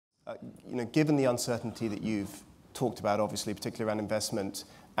given the uncertainty that you've talked about, obviously, particularly around investment,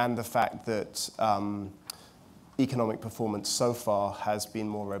 and the fact that economic performance so far has been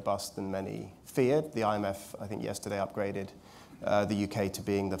more robust than many feared. The IMF, I think, yesterday upgraded the UK to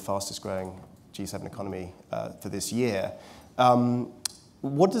being the fastest growing G7 economy for this year.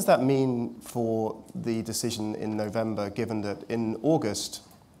 What does that mean for the decision in November, given that in August,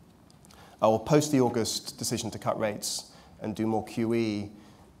 or post the August decision to cut rates and do more QE,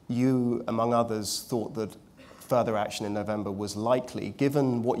 you, among others, thought that further action in November was likely,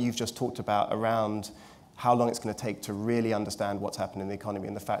 given what you've just talked about around how long it's going to take to really understand what's happened in the economy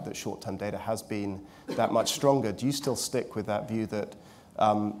and the fact that short-term data has been that much stronger. Do you still stick with that view that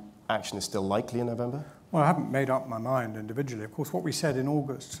action is still likely in November? Well, I haven't made up my mind individually. Of course, what we said in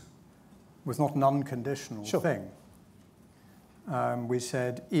August was not an unconditional thing. We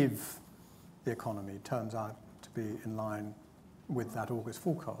said if the economy turns out to be in line with that August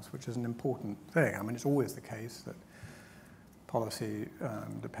forecast, which is an important thing. I mean, it's always the case that policy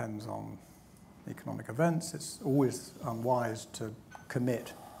depends on economic events. It's always unwise to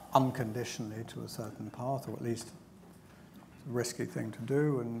commit unconditionally to a certain path, or at least it's a risky thing to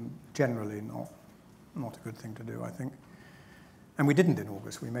do, and generally not a good thing to do, I think. And we didn't in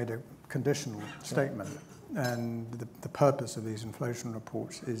August. We made a conditional statement. And the purpose of these inflation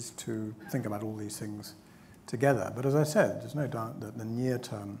reports is to think about all these things together. But as I said, there's no doubt that the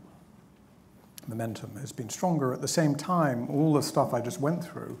near-term momentum has been stronger. At the same time, all the stuff I just went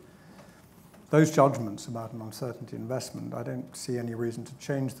through, those judgments about an uncertainty investment, I don't see any reason to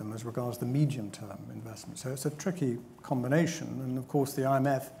change them as regards the medium-term investment. So it's a tricky combination. And of course, the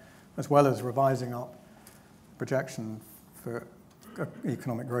IMF, as well as revising up projection for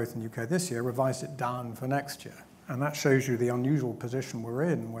economic growth in the UK this year, revised it down for next year. And that shows you the unusual position we're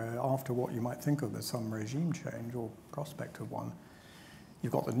in, where after what you might think of as some regime change or prospect of one,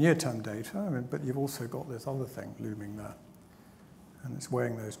 you've got the near-term data, but you've also got this other thing looming there. And it's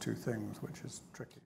weighing those two things, which is tricky.